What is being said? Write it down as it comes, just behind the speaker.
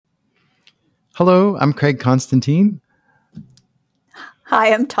Hello, I'm Craig Constantine.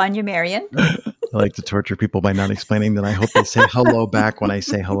 Hi, I'm Tania Marien. I like to torture people by not explaining that I hope they say hello back when I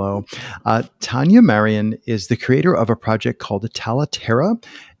say hello. Tania Marien is the creator of a project called Terra,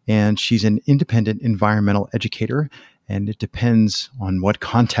 and she's an independent environmental educator. And it depends on what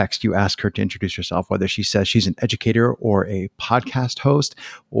context you ask her to introduce herself, whether she says she's an educator or a podcast host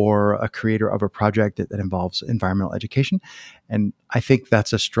or a creator of a project that involves environmental education. And I think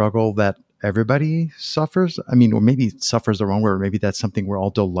that's a struggle that everybody suffers. I mean, or maybe suffers the wrong word. Maybe that's something we're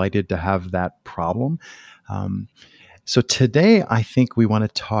all delighted to have that problem. Um, so today, I think we want to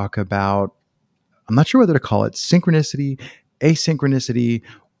talk about, I'm not sure whether to call it synchronicity, asynchronicity,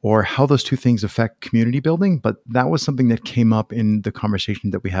 or how those two things affect community building. But that was something that came up in the conversation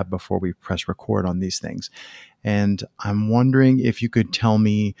that we had before we press record on these things. And I'm wondering if you could tell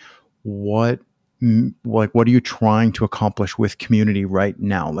me what what are you trying to accomplish with community right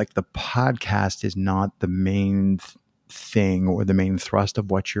now? Like the podcast is not the main thing or the main thrust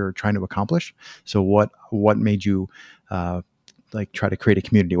of what you're trying to accomplish. So what made you try to create a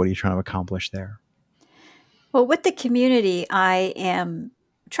community? What are you trying to accomplish there? Well, with the community, I am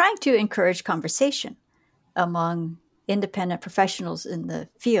trying to encourage conversation among independent professionals in the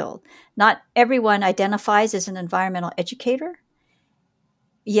field. Not everyone identifies as an environmental educator,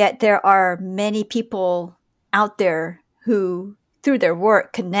 yet there are many people out there who, through their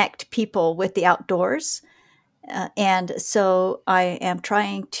work, connect people with the outdoors. And so I am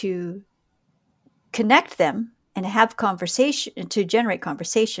trying to connect them and have conversation, to generate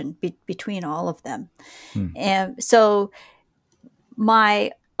conversation between all of them. And so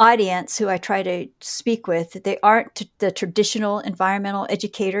my audience, who I try to speak with, they aren't the traditional environmental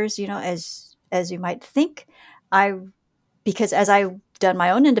educators, as you might think. Because as I've done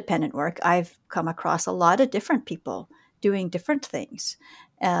my own independent work, I've come across a lot of different people doing different things,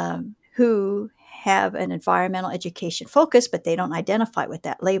 who have an environmental education focus, but they don't identify with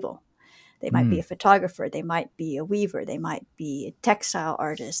that label. They might be a photographer, they might be a weaver, they might be a textile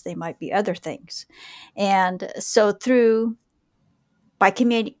artist, they might be other things. And so by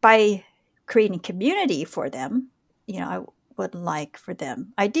creating community for them, I would like for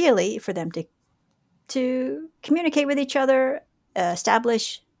them, ideally, for them to communicate with each other,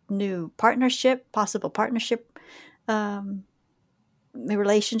 establish new possible partnership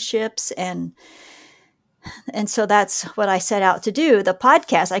relationships, and so that's what I set out to do.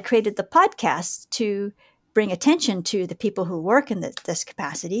 I created the podcast to bring attention to the people who work in this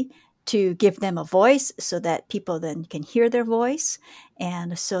capacity, to give them a voice so that people then can hear their voice,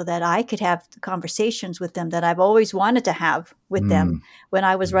 and so that I could have conversations with them that I've always wanted to have with them when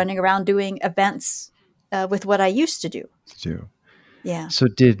I was running around doing events with what I used to do. Yeah. So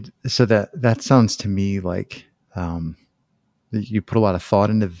that sounds to me like you put a lot of thought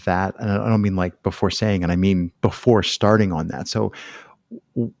into that, and I don't mean like before saying it, I mean before starting on that. So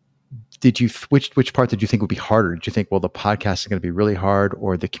which part did you think would be harder? Did you think, well, the podcast is going to be really hard,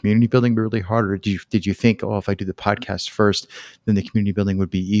 or the community building be really hard? Or did you think, oh, if I do the podcast first, then the community building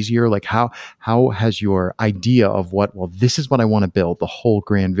would be easier? Like how has your idea of this is what I want to build, the whole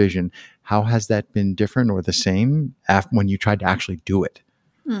grand vision, how has that been different or the same when you tried to actually do it?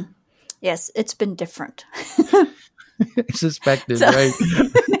 Yes, it's been different. I suspected, right?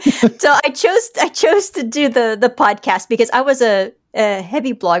 So I chose to do the podcast because I was a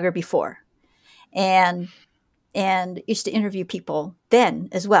heavy blogger before, and used to interview people then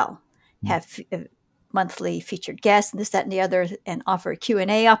as well, have monthly featured guests and this, that, and the other, and offer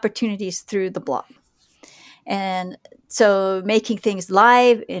Q&A opportunities through the blog. And so making things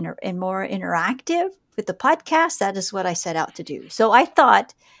live and more interactive with the podcast, that is what I set out to do. So I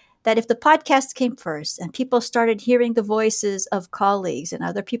thought that if the podcast came first and people started hearing the voices of colleagues and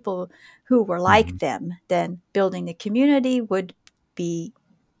other people who were like them, then building the community would be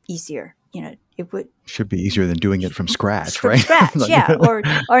easier. It should be easier than doing it from scratch, right? Scratch, yeah,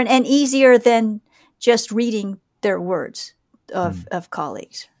 and easier than just reading their words of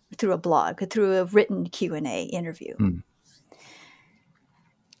colleagues through a blog, through a written Q&A interview.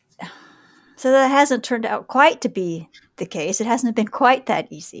 So that hasn't turned out quite to be the case. It hasn't been quite that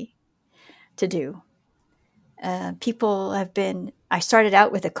easy to do. I started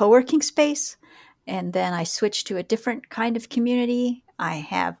out with a co-working space, and then I switched to a different kind of community. I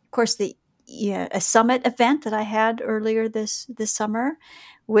have, of course, a summit event that I had earlier this summer,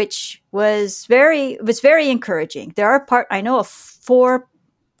 which was very encouraging. I know of 4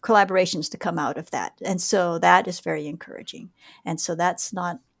 collaborations to come out of that, and so that is very encouraging. And so that's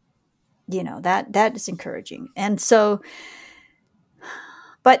not, that is encouraging. And so,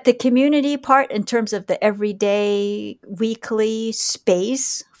 but the community part, in terms of the everyday, weekly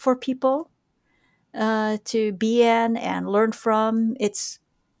space for people, to be in and learn from. It's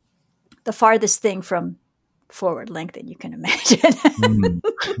the farthest thing from forward link that you can imagine. Mm.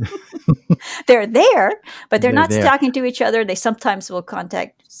 They're there, but they're They're not there. talking to each other. They sometimes will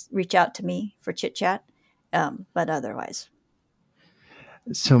reach out to me for chit chat, but otherwise.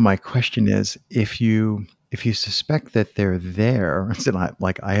 So my question is, if you suspect that they're there, so I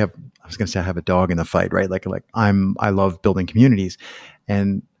was going to say I have a dog in the fight, right? Like I love building communities,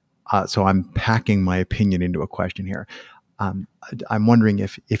 and so I'm packing my opinion into a question here. I'm wondering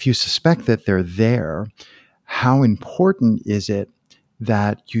if you suspect that they're there, how important is it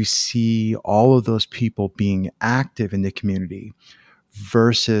that you see all of those people being active in the community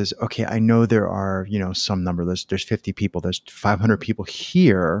versus, okay, I know there are, some number, there's 50 people, there's 500 people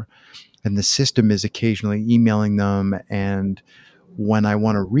here, and the system is occasionally emailing them. And when I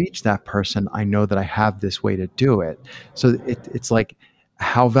want to reach that person, I know that I have this way to do it. So it's like,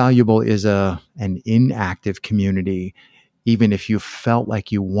 how valuable is an inactive community, even if you felt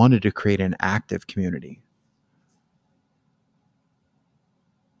like you wanted to create an active community?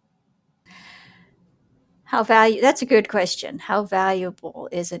 That's a good question. How valuable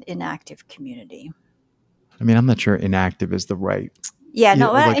is an inactive community? I mean, I'm not sure inactive is the right, Yeah,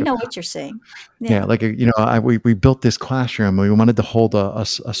 no, I like, know what you're saying. yeah, Yeah. like, we built this classroom. We wanted to hold a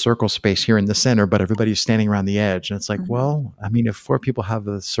circle space here in the center, but everybody's standing around the edge. And it's like, Mhm. well, I mean, if four people have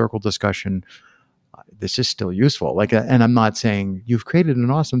a circle discussion, this is still useful. Like, and I'm not saying you've created an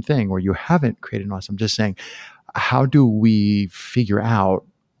awesome thing or you haven't created an awesome. I'm just saying, how do we figure out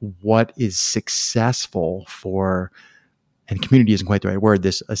what is successful for, and community isn't quite the right word,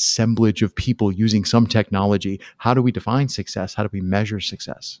 this assemblage of people using some technology? How do we define success? How do we measure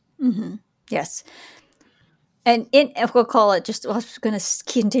success? Mm-hmm. Yes. And we'll call it I was going to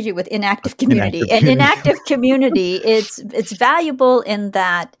continue with inactive community. Inactive An community. inactive community, it's valuable in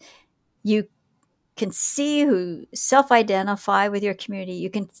that you can see who self-identify with your community.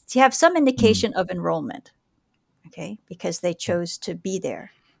 You can have some Mm, indication of enrollment, okay, because they chose to be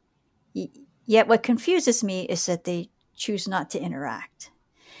there. Yet what confuses me is that they choose not to interact.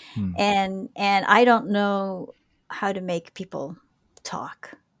 mm. And I don't know how to make people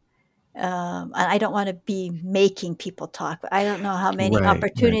talk. And I don't want to be making people talk, but I don't know how many Right, right.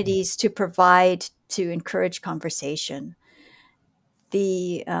 opportunities to provide to encourage conversation.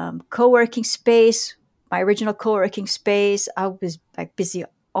 The co-working space, my original co-working space, I was like busy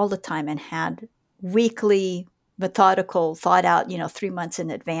all the time and had weekly, methodical, thought out, 3 months in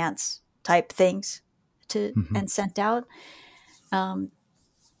advance type things to Hmm. and sent out. Um,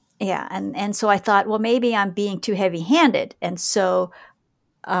 yeah, and so I thought, well, maybe I'm being too heavy-handed, and so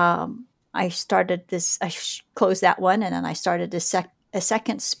I started this. Closed that one, and then I started a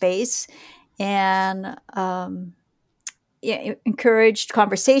second space, and yeah, encouraged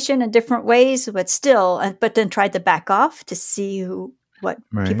conversation in different ways, but still, but then tried to back off to see what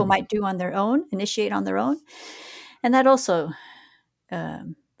Right. people might do on their own, initiate on their own, and that also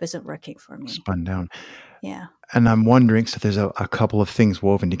wasn't working for me. Spun down. Yeah. And I'm wondering, so there's a couple of things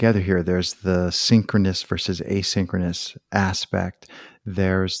woven together here. There's the synchronous versus asynchronous aspect.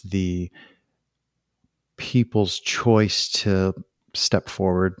 There's the people's choice to step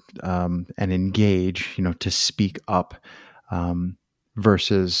forward, and engage, to speak up,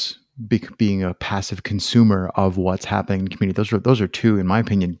 versus being a passive consumer of what's happening in the community. Those are two, in my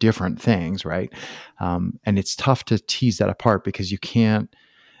opinion, different things, right? And it's tough to tease that apart because you can't.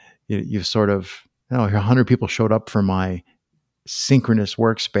 You sort of, 100 people showed up for my synchronous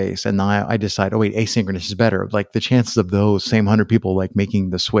workspace, and I decide, oh wait, asynchronous is better. Like the chances of those same 100 people like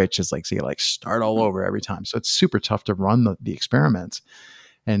making the switch is like, see, like start all over every time. So it's super tough to run the experiments.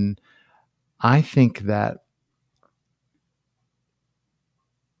 And I think that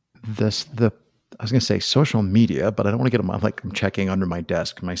the I was going to say social media, but I don't want to get them like I'm checking under my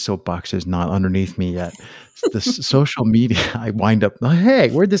desk. My soapbox is not underneath me yet. The social media, I wind up, oh, hey,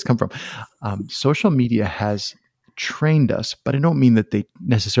 where'd this come from? Social media has trained us, but I don't mean that they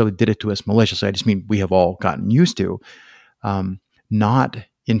necessarily did it to us maliciously. I just mean we have all gotten used to not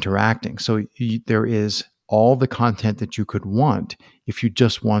interacting. So there is all the content that you could want if you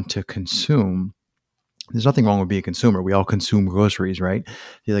just want to consume. There's nothing wrong with being a consumer. We all consume groceries, right?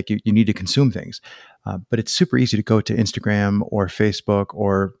 You need to consume things. But it's super easy to go to Instagram or Facebook,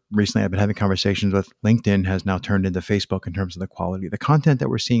 or recently I've been having conversations with LinkedIn has now turned into Facebook in terms of the quality of the content that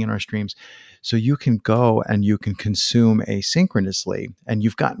we're seeing in our streams. So you can go and you can consume asynchronously, and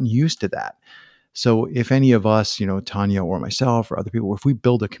you've gotten used to that. So if any of us, Tanya or myself or other people, if we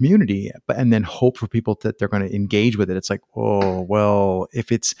build a community and then hope for people that they're going to engage with it, it's like, oh, well,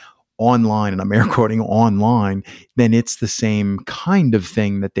 if it's online, and I'm air quoting online, then it's the same kind of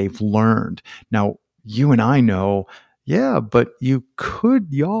thing that they've learned. Now, you and I know, yeah, but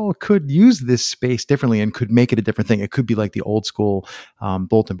y'all could use this space differently and could make it a different thing. It could be like the old school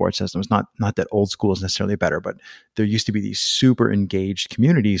bulletin board systems. Not that old school is necessarily better, but there used to be these super engaged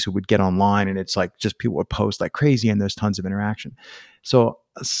communities who would get online, and it's like just people would post like crazy, and there's tons of interaction. So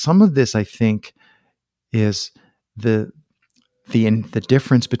some of this, I think, is the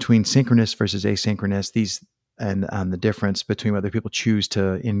difference between synchronous versus asynchronous. And the difference between whether people choose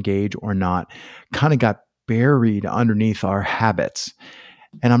to engage or not kind of got buried underneath our habits.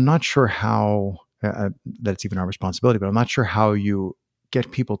 And I'm not sure how that's even our responsibility, but I'm not sure how you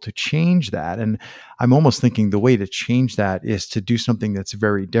get people to change that. And I'm almost thinking the way to change that is to do something that's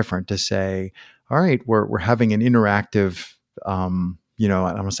very different, to say, all right, we're having an interactive, I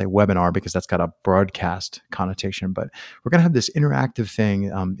don't want to say webinar because that's got a broadcast connotation, but we're going to have this interactive thing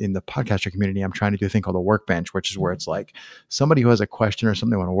in the podcaster community. I'm trying to do a thing called a workbench, which is where it's like somebody who has a question or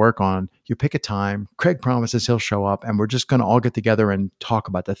something they want to work on, you pick a time, Craig promises he'll show up, and we're just going to all get together and talk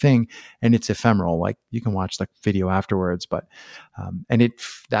about the thing. And it's ephemeral. Like you can watch the video afterwards, but, and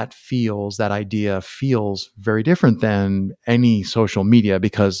that idea feels very different than any social media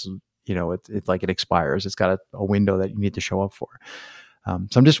because, it's like it expires. It's got a window that you need to show up for. So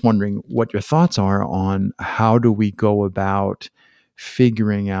I'm just wondering what your thoughts are on how do we go about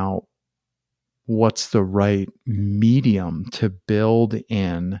figuring out what's the right medium to build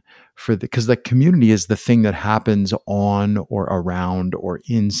in because the community is the thing that happens on or around or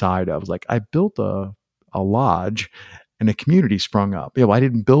inside of. Like I built a lodge and a community sprung up. I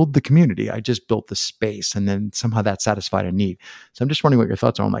didn't build the community. I just built the space, and then somehow that satisfied a need. So I'm just wondering what your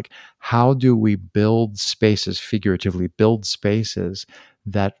thoughts are on, like, how do we build spaces, figuratively build spaces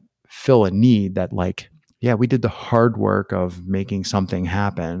that fill a need that, like, yeah, we did the hard work of making something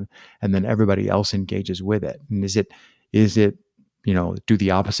happen, and then everybody else engages with it. And is it, do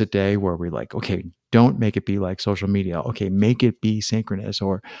the opposite day where we're like, okay, don't make it be like social media. Okay, make it be synchronous,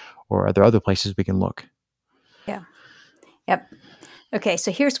 or are there other places we can look? Yeah. Yep. Okay,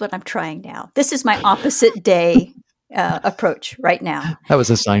 so here's what I'm trying now. This is my opposite day approach right now. That was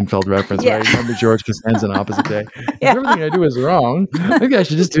a Seinfeld reference, Yeah. right? Remember George Costanza an opposite day? Yeah. If everything I do is wrong, maybe I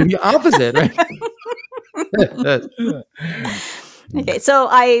should just do the opposite, right? Okay, so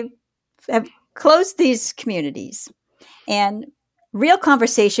I have closed these communities, and real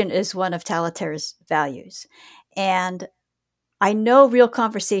conversation is one of Talaterra's values. And I know real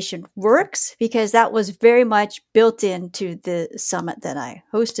conversation works because that was very much built into the summit that I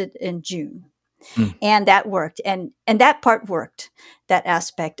hosted in June. And that worked. And that part worked, that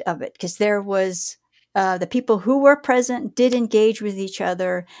aspect of it, because there was the people who were present did engage with each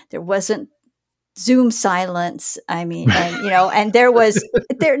other. There wasn't Zoom silence. I mean, and there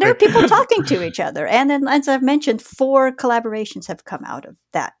are people talking to each other. And then, as I've mentioned, 4 collaborations have come out of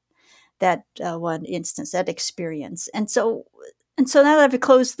that one instance, that experience. And so now that I've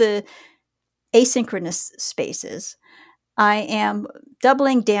closed the asynchronous spaces, I am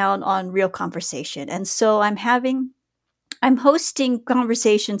doubling down on real conversation. And so I'm hosting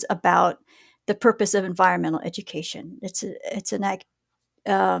conversations about the purpose of environmental education.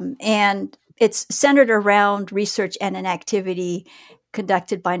 And it's centered around research and an activity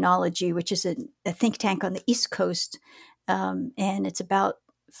conducted by Knology, which is a think tank on the East Coast. And it's about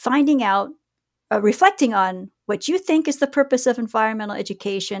finding out, reflecting on what you think is the purpose of environmental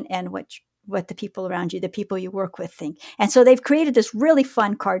education and what the people around you, the people you work with, think. And so they've created this really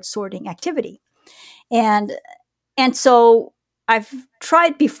fun card sorting activity. And so what I've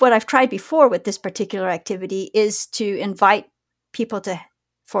tried before with this particular activity is to invite people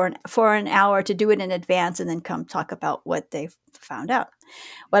for an hour to do it in advance and then come talk about what they've found out.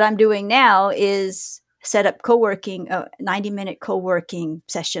 What I'm doing now is set up 90-minute co-working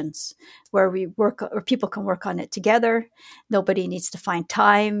sessions where people can work on it together. Nobody needs to find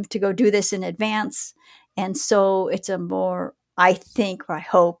time to go do this in advance. And so it's I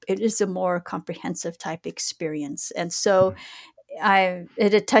hope it is a more comprehensive type experience. And so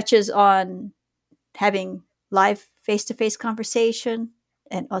it touches on having live face-to-face conversation,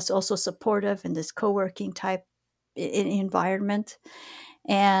 and also supportive in this co-working type environment.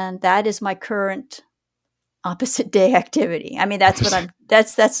 And that is my current opposite day activity. I mean, that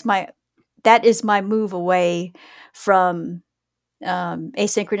is my move away from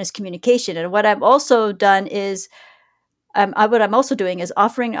asynchronous communication. And what I've also done is, what I'm also doing is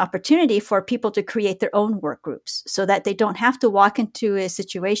offering an opportunity for people to create their own work groups so that they don't have to walk into a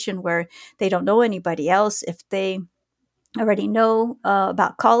situation where they don't know anybody else. If they already know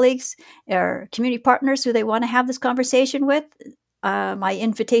about colleagues or community partners who they want to have this conversation with, my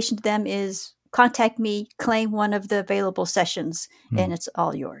invitation to them is contact me, claim one of the available sessions, and it's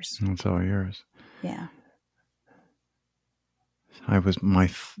all yours. It's all yours. Yeah. My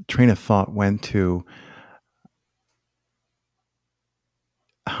train of thought went to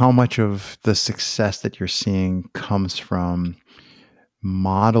how much of the success that you're seeing comes from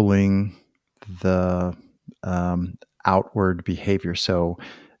modeling the outward behavior. So,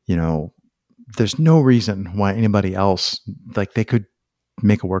 there's no reason why anybody else, like, they could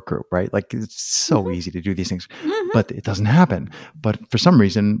make a work group, right? Like, it's so easy to do these things, but it doesn't happen. But for some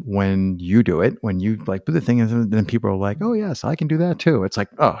reason, when you do it, when you like put the thing in, then people are like, oh yes, I can do that too. It's like,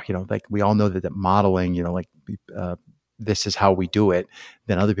 oh, like we all know that modeling, this is how we do it,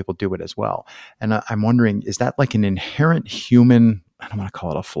 then other people do it as well. And I'm wondering, is that like an inherent human, I don't want to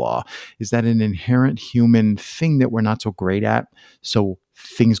call it a flaw, is that an inherent human thing that we're not so great at? So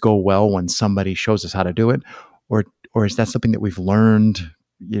things go well when somebody shows us how to do it? Or is that something that we've learned,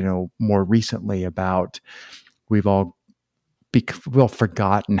 more recently about, we've all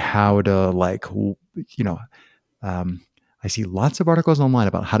forgotten how to I see lots of articles online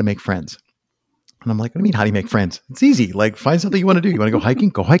about how to make friends. And I'm like, what do you mean, how do you make friends? It's easy. Like, find something you want to do. You want to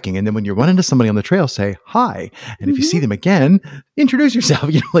go hiking. And then when you run into somebody on the trail, say hi. And if you see them again, introduce yourself.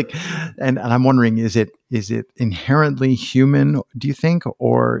 And I'm wondering, is it inherently human, do you think?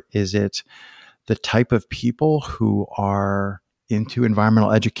 Or is it the type of people who are into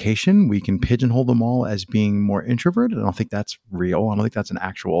environmental education? We can pigeonhole them all as being more introverted. I don't think that's real. I don't think that's an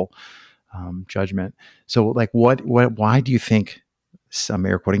actual judgment. So like, why do you think, I'm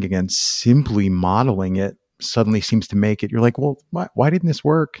air quoting again, simply modeling it suddenly seems to make it, you're like, well, why didn't this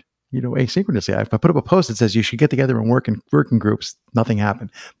work, asynchronously? If I put up a post that says you should get together and work in working groups, nothing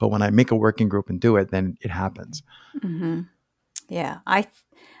happened. But when I make a working group and do it, then it happens. Mm-hmm. Yeah.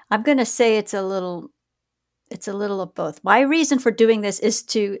 I'm going to say it's a little of both. My reason for doing this is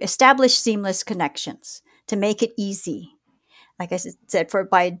to establish seamless connections, to make it easy. Like I said,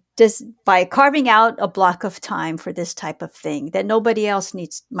 by carving out a block of time for this type of thing that nobody else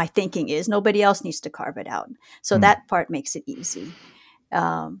needs. My thinking is nobody else needs to carve it out. So that part makes it easy.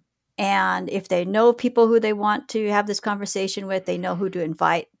 And if they know people who they want to have this conversation with, they know who to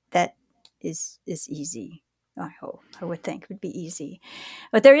invite. That is easy. I would think would be easy.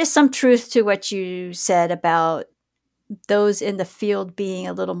 But there is some truth to what you said about those in the field being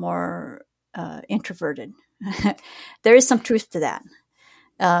a little more introverted. There is some truth to that.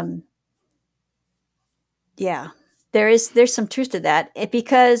 There's some truth to that,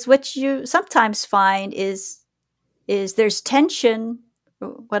 because what you sometimes find is there's tension.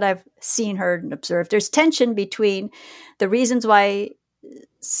 What I've seen, heard, and observed, there's tension between the reasons why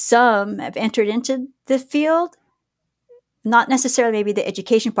some have entered into the field, not necessarily maybe the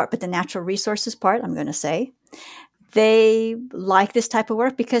education part, but the natural resources part, I'm going to say. They like this type of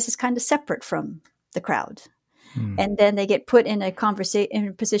work because it's kind of separate from the crowd. And then they get put in a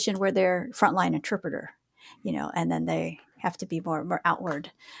position where they're frontline interpreter, and then they have to be more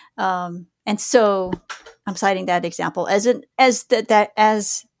outward. And so I'm citing that example as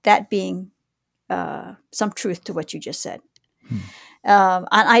that being some truth to what you just said. And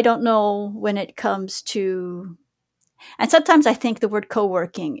I don't know when it comes to, and sometimes I think the word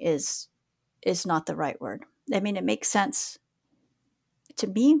co-working is not the right word. I mean, it makes sense to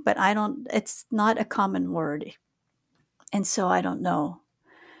me, but it's not a common word. And so I don't know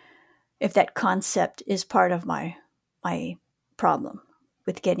if that concept is part of my problem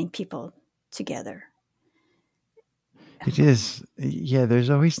with getting people together. It is. Yeah, there's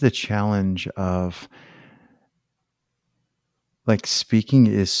always the challenge of, like, speaking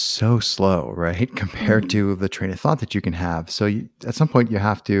is so slow, right? Compared to the train of thought that you can have. So at some point you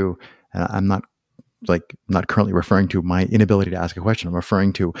have to, and I'm not currently referring to my inability to ask a question. I'm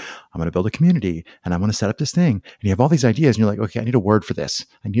referring to, I'm going to build a community and I want to set up this thing. And you have all these ideas and you're like, okay, I need a word for this.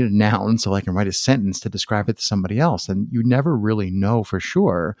 I need a noun so I can write a sentence to describe it to somebody else. And you never really know for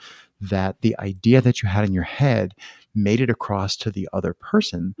sure that the idea that you had in your head made it across to the other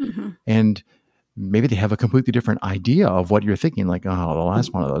person. And maybe they have a completely different idea of what you're thinking. Like, oh, the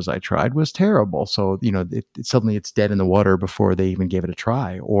last one of those I tried was terrible. So, suddenly it's dead in the water before they even gave it a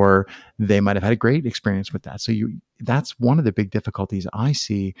try, or they might have had a great experience with that. So that's one of the big difficulties I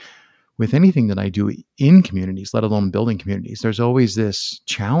see with anything that I do in communities, let alone building communities. There's always this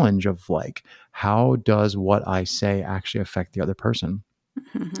challenge of like, how does what I say actually affect the other person?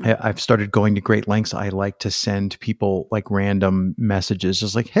 Mm-hmm. I've started going to great lengths. I like to send people like random messages,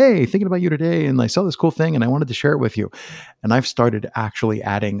 just like, "Hey, thinking about you today, and I saw this cool thing, and I wanted to share it with you." And I've started actually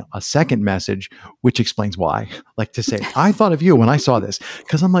adding a second message, which explains why. Like to say, "I thought of you when I saw this,"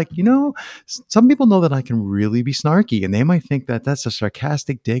 because I'm like, some people know that I can really be snarky, and they might think that that's a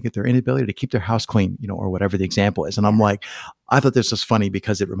sarcastic dig at their inability to keep their house clean, or whatever the example is. And I'm Yeah. like, I thought this was funny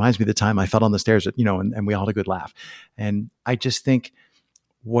because it reminds me of the time I fell on the stairs, and we all had a good laugh. And I just think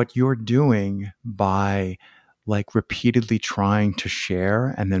what you're doing by like repeatedly trying to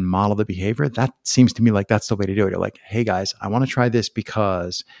share and then model the behavior, that seems to me like that's the way to do it. You're like, "Hey guys, I want to try this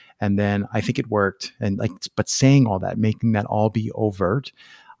because," and then I think it worked. And like, but saying all that, making that all be overt,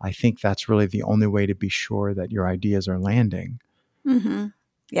 I think that's really the only way to be sure that your ideas are landing. Mm-hmm.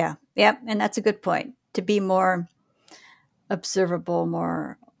 Yeah. Yeah. And that's a good point. To be more observable,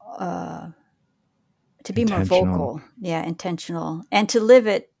 more to be more Intentional. vocal, yeah, intentional, and to live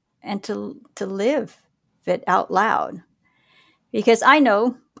it, and to live it out loud. Because I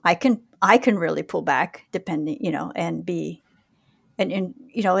know I can really pull back, depending, and be an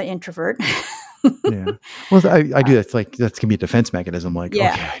introvert. Yeah. Well, I do. That's like, that's gonna be a defense mechanism. Like,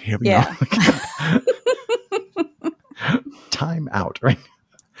 Yeah, okay, here we go. yeah, Time out, right?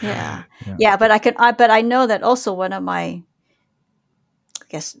 yeah, Yeah. yeah. But I know that also one of my, I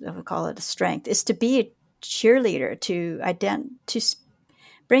guess I would call it a strength, is to be a cheerleader, to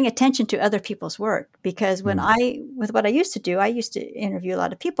bring attention to other people's work. Because Mm. with what I used to do, I used to interview a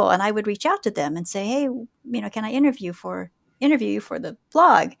lot of people, and I would reach out to them and say, "Hey, can I interview you for the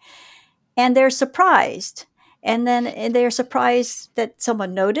blog?" And they're surprised. And they're surprised that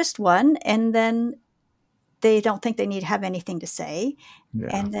someone noticed one, and then they don't think they need to have anything to say.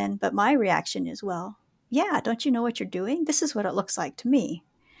 Yeah. But my reaction is, well, yeah, don't you know what you're doing? This is what it looks like to me.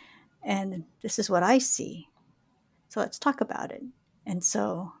 And this is what I see. So let's talk about it. And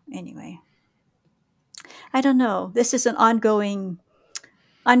so, anyway, I don't know. This is an ongoing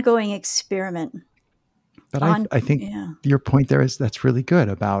experiment. But On I think Yeah. your point there is that's really good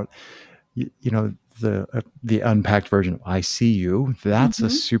about the unpacked version of "I see you." That's a Hmm.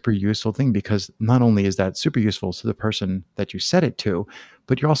 super useful thing, because not only is that super useful to the person that you said it to,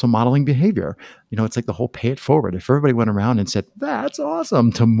 but you're also modeling behavior. It's like the whole pay it forward. If everybody went around and said "that's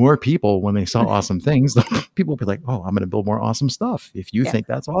awesome" to more people when they saw awesome things, people would be like, "Oh, I'm going to build more awesome stuff if you Yeah. think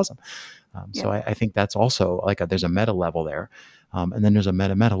that's awesome." So Yeah. I think that's also like there's a meta level there. And then there's a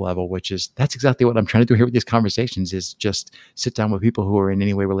meta level, which is, that's exactly what I'm trying to do here with these conversations, is just sit down with people who are in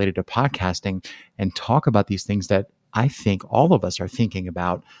any way related to podcasting and talk about these things that I think all of us are thinking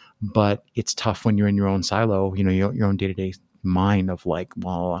about. But it's tough when you're in your own silo, your own day-to-day mind of like,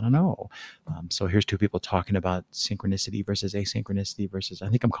 well, I don't know. So here's two people talking about synchronicity versus asynchronicity versus, I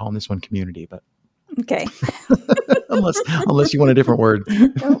think I'm calling this one community, but Okay. unless you want a different word.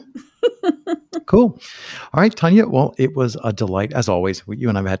 Nope. Cool. All right, Tanya. Well, it was a delight as always. You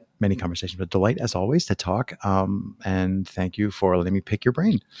and I've had many conversations, but delight as always to talk. And thank you for letting me pick your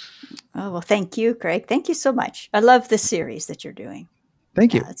brain. Oh, well, thank you, Craig. Thank you so much. I love this series that you're doing.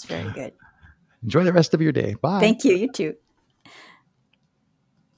 Thank Yeah, you. it's very good. Enjoy the rest of your day. Bye. Thank you. You too.